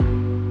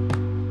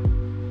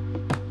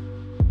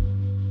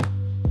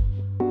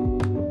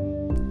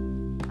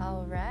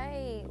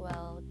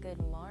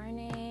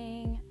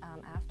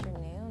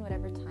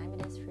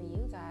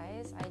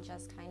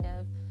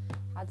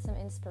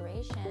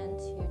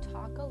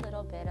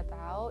little bit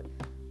about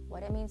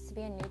what it means to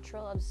be a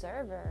neutral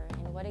observer,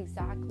 and what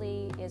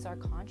exactly is our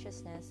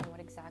consciousness, and what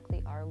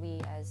exactly are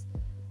we as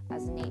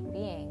innate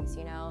beings.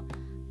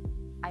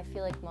 I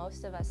feel like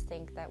most of us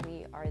think that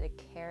we are the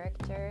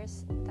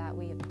characters that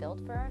we have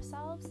built for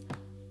ourselves,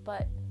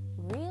 but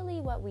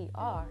really what we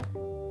are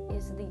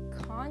is the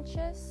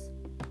conscious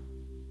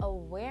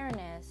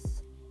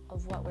awareness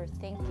of what we're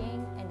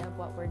thinking and of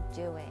what we're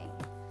doing.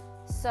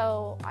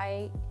 So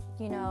I,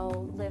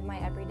 live my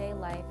everyday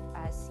life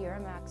as Sierra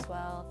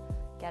Maxwell,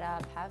 get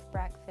up, have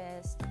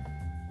breakfast,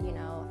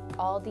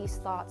 all these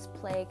thoughts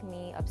plague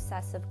me,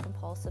 obsessive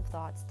compulsive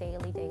thoughts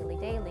daily,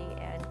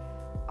 and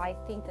I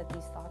think that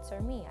these thoughts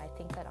are me. I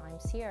think that I'm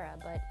Sierra,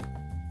 but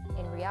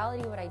in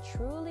reality what I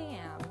truly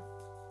am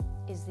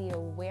is the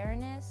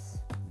awareness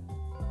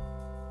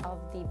of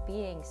the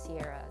being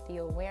Sierra, the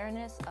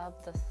awareness of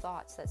the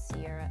thoughts that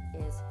Sierra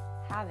is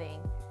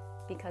having,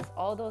 because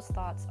all those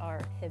thoughts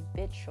are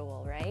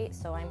habitual, right?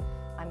 So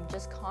I'm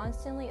just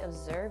constantly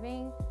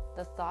observing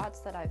the thoughts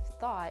that I've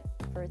thought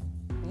for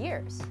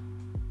years.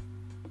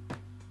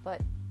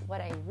 But what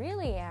I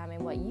really am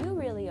and what you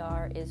really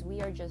are is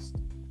we are just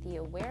the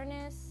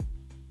awareness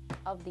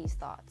of these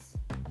thoughts.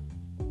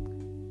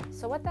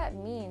 So what that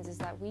means is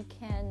that we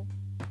can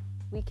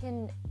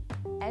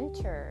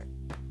enter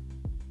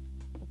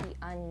the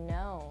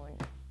unknown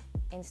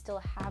and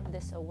still have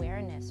this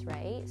awareness,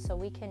 right? So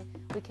we can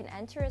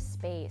enter a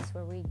space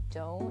where we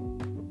don't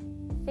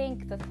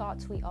think the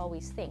thoughts we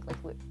always think.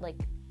 Like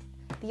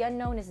the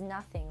unknown is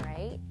nothing,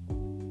 right?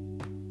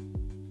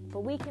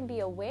 But we can be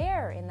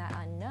aware in that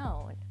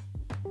unknown.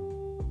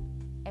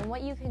 And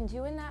what you can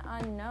do in that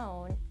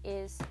unknown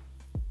is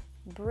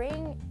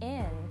bring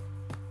in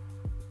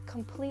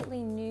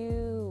completely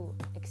new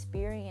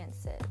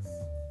experiences.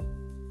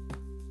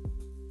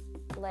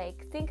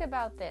 Like, think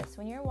about this.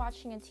 When you're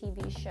watching a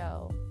TV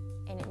show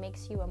and it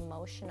makes you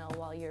emotional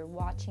while you're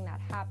watching that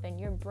happen,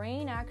 your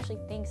brain actually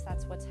thinks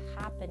that's what's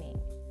happening,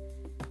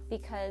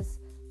 because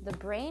the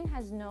brain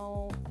has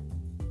no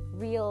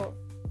real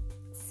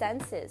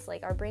senses.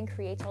 Like, our brain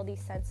creates all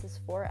these senses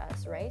for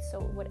us, right? So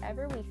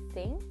whatever we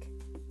think,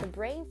 the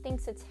brain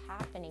thinks it's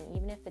happening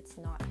even if it's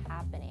not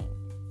happening.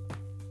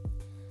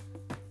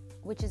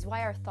 Which is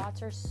why our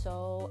thoughts are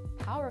so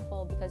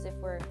powerful, because if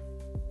we're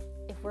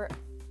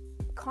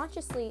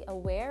consciously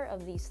aware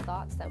of these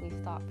thoughts that we've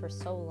thought for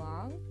so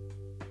long,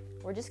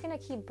 we're just going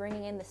to keep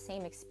bringing in the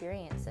same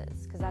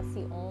experiences, because that's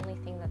the only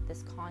thing that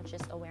this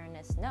conscious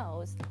awareness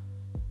knows.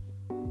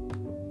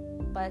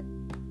 But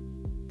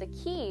the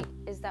key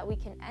is that we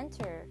can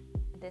enter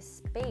this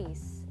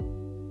space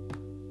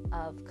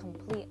of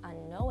complete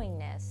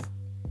unknowingness,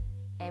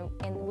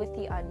 and with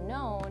the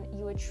unknown,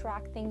 you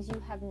attract things you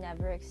have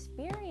never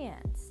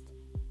experienced.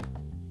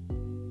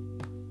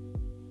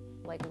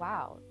 Like,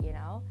 wow,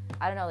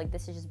 I don't know, like,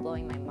 this is just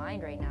blowing my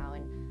mind right now.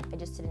 And I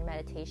just did a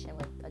meditation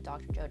with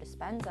Dr. Joe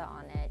Dispenza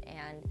on it,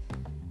 and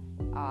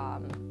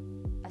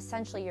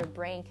essentially your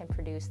brain can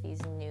produce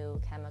these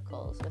new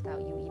chemicals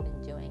without you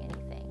even doing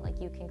anything. Like,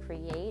 you can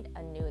create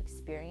a new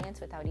experience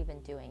without even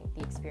doing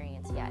the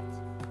experience yet,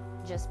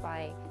 just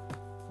by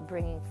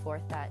bringing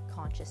forth that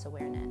conscious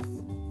awareness.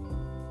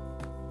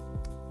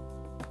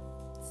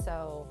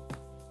 So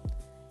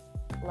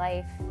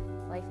life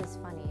is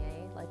funny,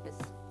 eh? Life is,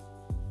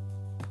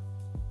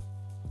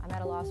 I'm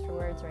at a loss for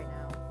words right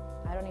now.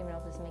 I don't even know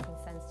if this is making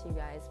sense to you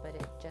guys, but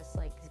it just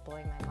is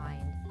blowing my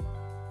mind.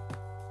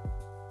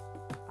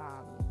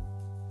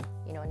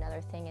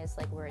 Another thing is,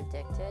 we're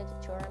addicted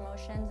to our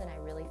emotions, and I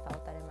really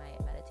felt that in my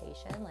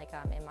meditation.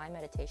 In my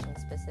meditation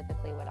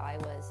specifically, what I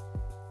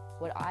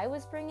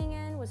was bringing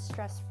in was a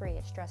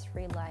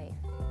stress-free life,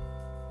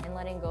 and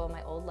letting go of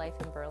my old life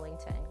in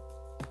Burlington.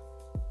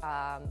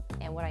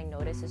 And what I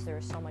noticed is there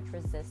was so much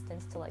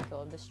resistance to let go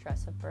of the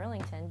stress of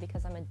Burlington,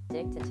 because I'm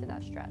addicted to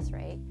that stress,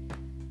 right?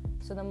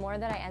 So the more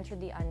that I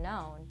entered the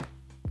unknown,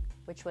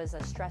 which was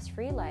a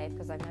stress-free life,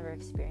 because I've never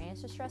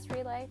experienced a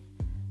stress-free life,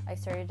 I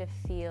started to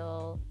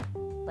feel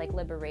like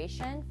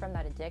liberation from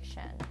that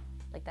addiction,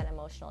 like that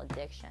emotional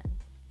addiction.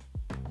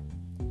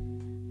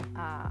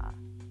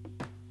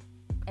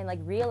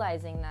 And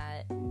realizing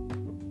that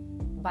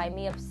by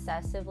me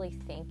obsessively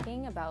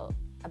thinking about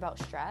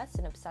stress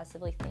and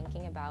obsessively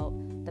thinking about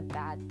the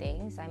bad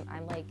things,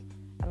 I'm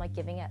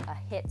giving it a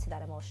hit to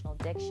that emotional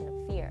addiction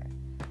of fear.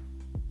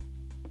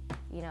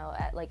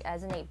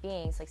 As innate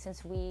beings,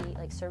 since we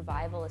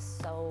survival is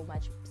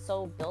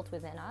so built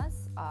within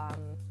us,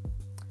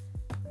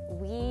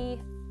 we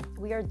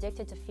are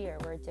addicted to fear.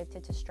 We're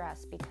addicted to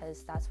stress,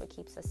 because that's what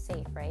keeps us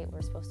safe, right?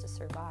 We're supposed to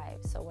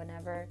survive. So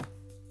whenever,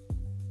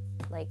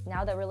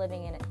 now that we're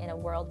living in a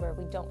world where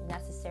we don't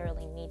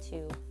necessarily need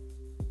to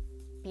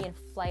be in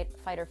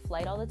fight or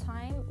flight all the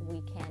time,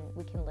 we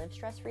can live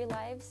stress-free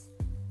lives.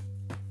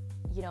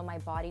 My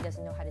body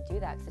doesn't know how to do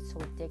that because it's so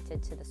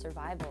addicted to the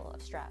survival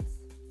of stress.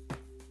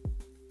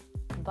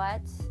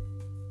 But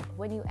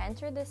when you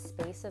enter this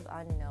space of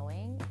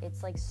unknowing,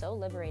 it's so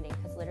liberating,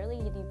 because literally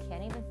you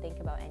can't even think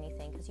about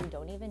anything, because you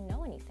don't even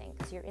know anything,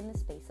 because you're in the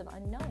space of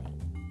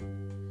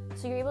unknowing.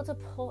 So you're able to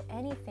pull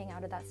anything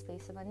out of that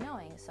space of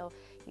unknowing. So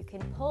you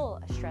can pull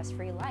a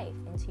stress-free life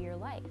into your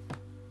life.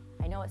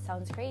 I know it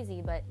sounds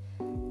crazy, but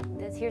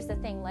here's the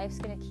thing. Life's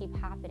going to keep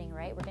happening,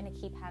 right? We're going to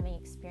keep having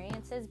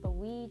experiences, but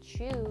we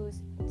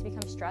choose to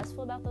become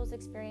stressful about those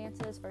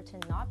experiences or to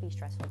not be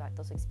stressful about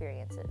those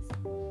experiences.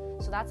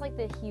 So that's like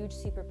the huge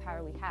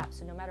superpower we have.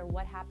 So no matter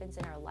what happens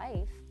in our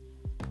life,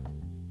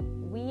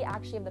 we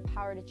actually have the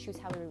power to choose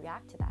how we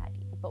react to that.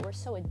 But we're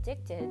so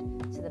addicted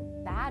to the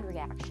bad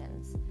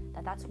reactions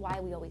that's why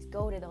we always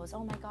go to those,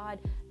 oh my God,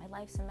 my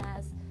life's a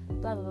mess,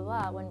 blah, blah, blah,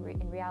 blah, when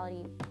in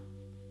reality,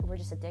 we're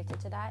just addicted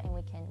to that, and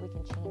we can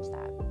change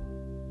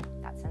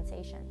that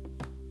sensation.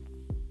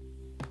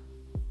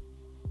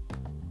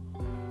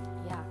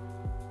 Yeah.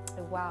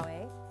 Wow,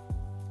 eh?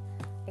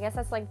 I guess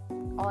that's like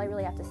all I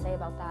really have to say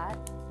about that.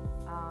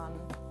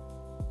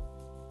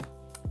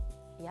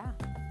 Yeah.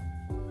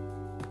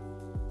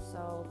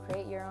 So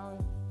create your own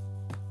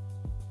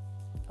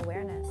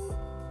awareness.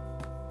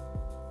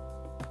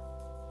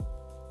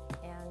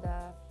 And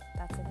I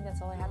think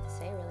that's all I have to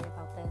say really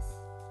about this.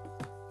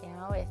 You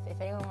know,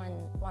 if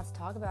anyone wants to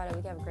talk about it,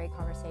 we can have a great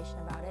conversation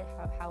about it.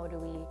 How do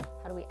we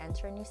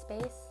enter a new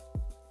space?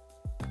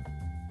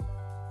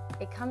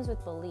 It comes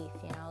with belief,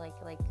 you know, like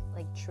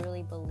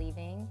truly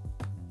believing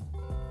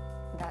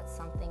that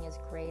something is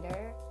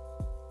greater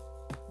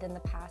than the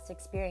past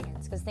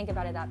experience. Because think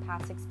about it, that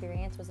past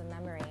experience was a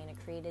memory, and it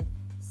created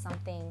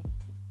something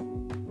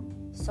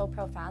so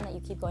profound that you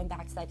keep going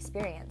back to that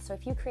experience. So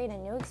if you create a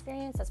new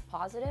experience that's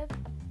positive,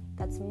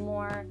 that's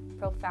more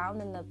profound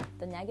than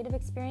the negative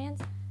experience,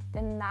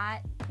 then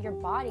that your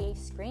body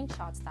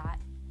screenshots that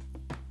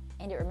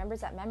and it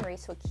remembers that memory,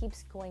 so it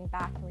keeps going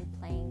back and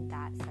replaying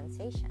that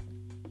sensation.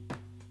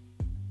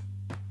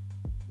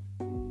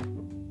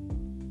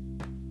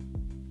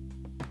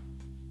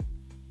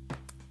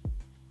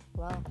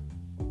 Well,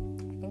 I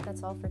think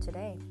that's all for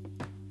today.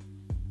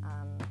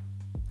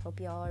 Hope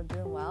you all are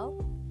doing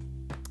well.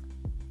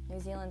 New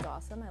Zealand's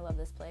awesome. I love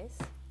this place.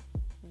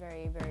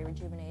 Very, very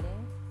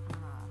rejuvenating.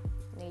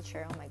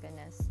 Nature, oh my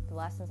goodness. The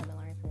lessons I've been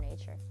learning from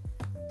nature.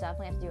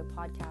 Definitely have to do a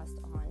podcast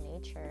on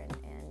nature,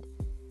 and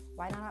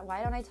why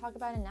don't I talk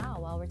about it now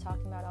while we're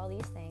talking about all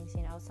these things?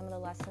 You know, some of the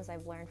lessons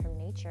I've learned from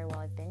nature while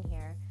I've been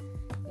here,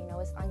 you know,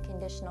 is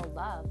unconditional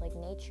love. Like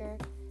nature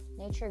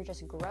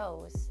just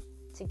grows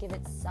to give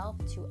itself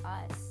to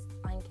us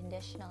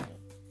unconditionally.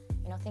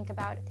 You know, think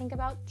about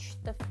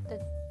the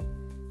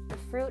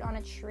fruit on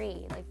a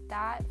tree. Like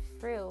that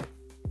fruit,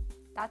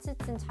 that's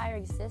its entire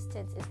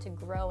existence, is to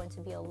grow and to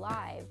be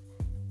alive,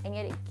 and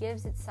yet it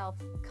gives itself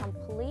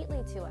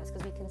completely to us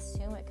because we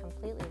consume it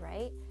completely,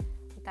 right?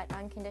 Like that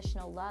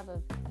unconditional love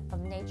of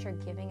nature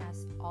giving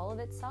us all of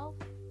itself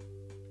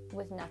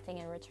with nothing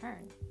in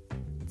return.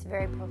 It's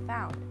very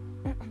profound.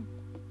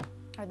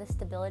 Or the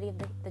stability of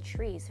the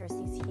trees. There's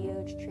these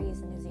huge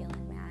trees in New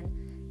Zealand, man.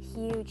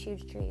 Huge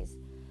trees.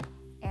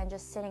 And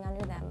just sitting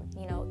under them,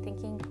 you know,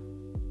 thinking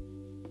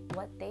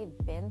what they've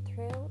been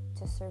through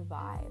to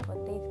survive,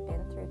 what they've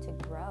been through to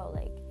grow,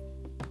 like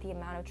the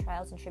amount of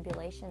trials and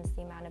tribulations,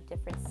 the amount of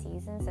different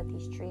seasons that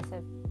these trees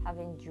have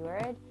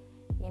endured,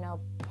 you know,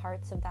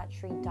 parts of that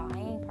tree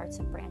dying, parts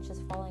of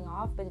branches falling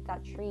off, but did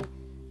that tree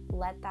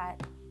let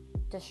that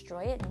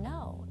destroy it?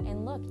 No.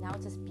 And look, now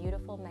it's this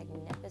beautiful,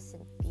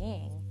 magnificent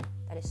being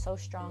that is so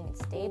strong and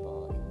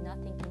stable, and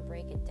nothing can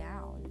break it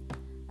down.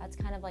 That's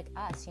kind of like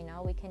us, you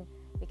know, we can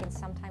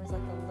sometimes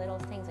let the little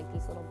things, like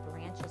these little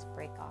branches,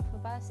 break off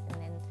of us,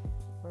 and then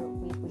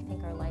we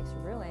think our life's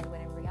ruined,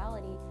 when in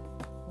reality,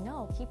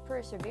 no, keep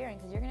persevering,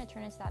 because you're going to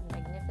turn into that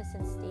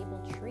magnificent,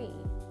 stable tree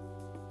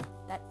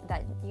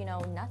that you know,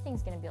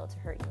 nothing's going to be able to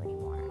hurt you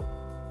anymore.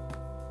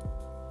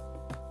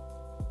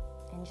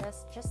 And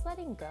just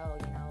letting go,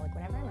 you know, like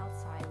whenever I'm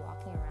outside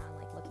walking around,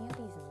 like looking at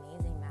these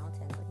amazing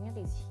mountains, looking at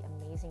these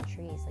amazing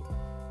trees, like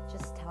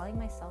just telling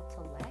myself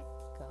to let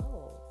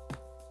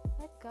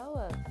go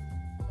of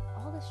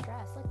all the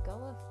stress, let go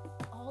of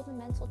all the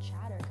mental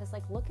chatter, because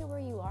like look at where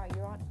you are.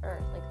 You're on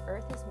Earth. Like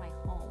Earth is my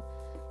home,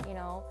 you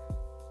know.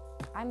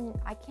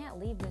 I can't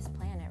leave this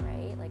planet,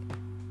 right? Like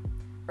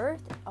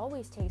Earth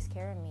always takes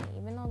care of me,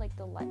 even though like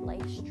the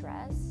life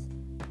stress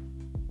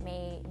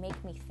may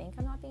make me think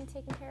I'm not being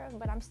taken care of,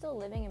 but I'm still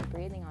living and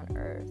breathing on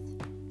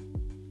Earth.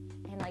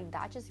 And like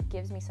that just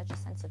gives me such a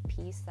sense of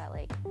peace that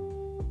like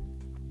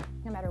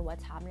no matter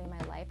what's happening in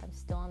my life, I'm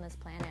still on this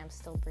planet, I'm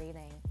still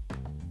breathing.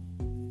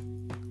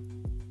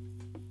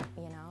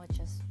 You know,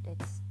 it's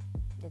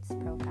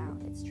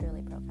profound. It's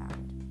truly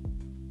profound.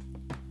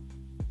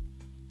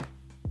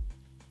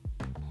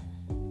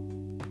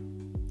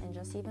 And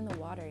just even the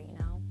water, you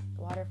know,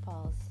 the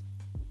waterfalls,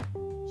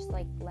 just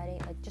like letting,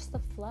 like just the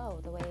flow,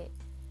 the way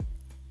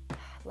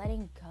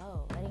letting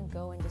go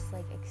and just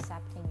like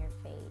accepting your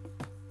fate.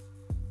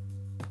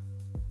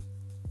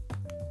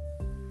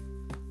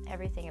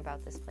 Everything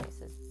about this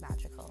place is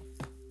magical,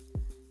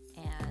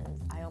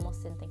 and I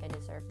almost didn't think I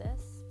deserved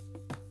this,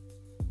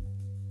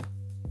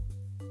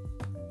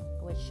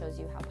 which shows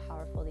you how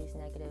powerful these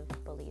negative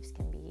beliefs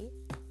can be.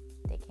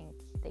 They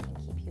can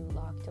keep you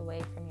locked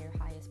away from your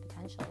highest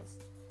potentials.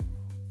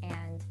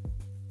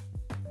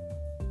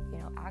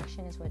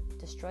 action is what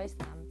destroys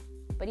them.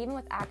 But even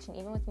with action,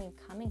 even with me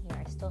coming here,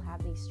 I still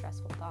have these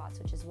stressful thoughts,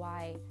 which is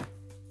why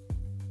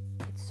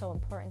it's so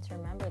important to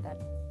remember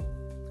that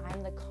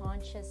I'm the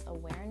conscious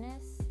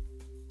awareness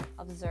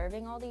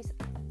observing all these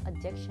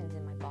addictions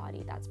in my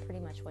body. That's pretty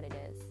much what it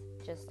is.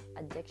 Just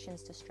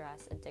addictions to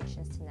stress,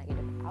 addictions to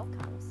negative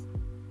outcomes.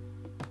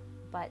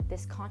 But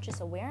this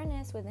conscious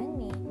awareness within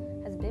me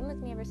has been with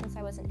me ever since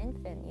I was an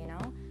infant, you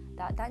know?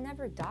 That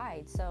never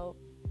died. So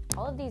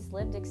all of these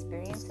lived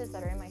experiences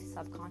that are in my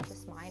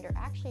subconscious mind are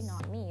actually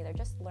not me. They're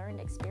just learned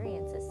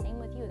experiences. Same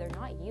with you. They're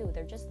not you.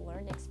 They're just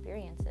learned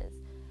experiences.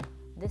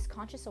 This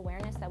conscious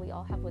awareness that we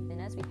all have within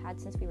us, we've had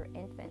since we were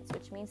infants,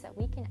 which means that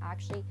we can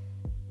actually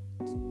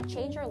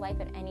change our life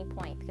at any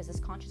point, because this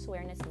conscious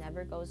awareness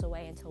never goes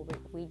away until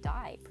we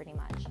die, pretty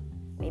much.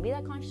 Maybe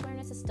that conscious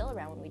awareness is still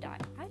around when we die.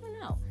 I don't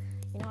know.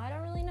 I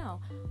don't really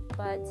know.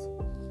 But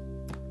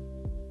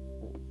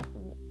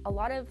a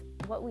lot of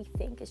what we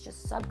think is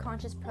just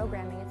subconscious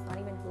programming. It's not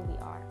even who we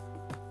are.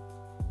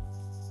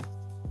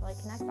 So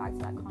connect back to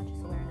that conscious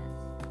awareness.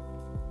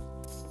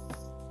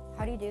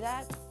 How do you do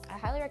that? I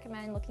highly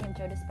recommend looking at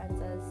Joe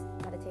Dispenza's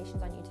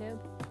meditations on YouTube,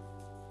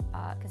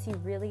 because he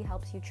really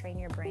helps you train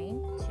your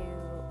brain to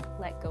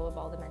let go of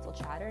all the mental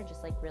chatter and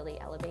just really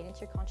elevate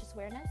into your conscious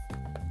awareness,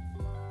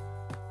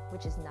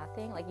 which is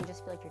nothing. You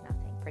just feel like you're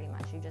nothing, pretty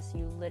much.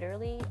 You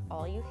literally,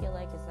 all you feel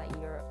like is that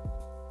you're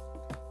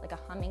like a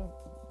humming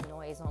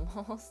noise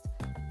almost,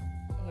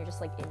 and you're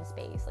just in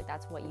space.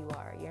 That's what you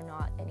are. You're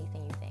not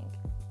anything you think.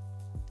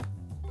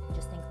 You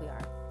just think we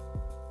are.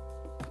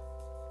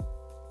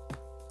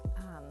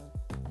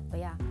 But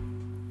yeah,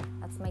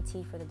 that's my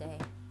tea for the day.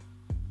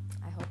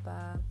 I hope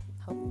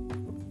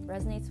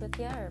resonates with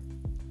you, or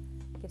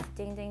gives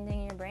ding ding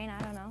ding in your brain. I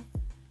don't know.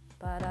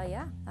 But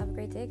yeah, have a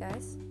great day,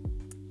 guys.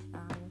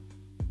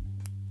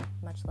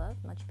 Much love,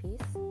 much peace,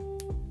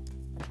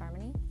 much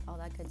harmony, all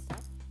that good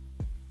stuff.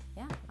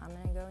 Yeah, I'm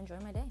gonna go enjoy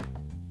my day.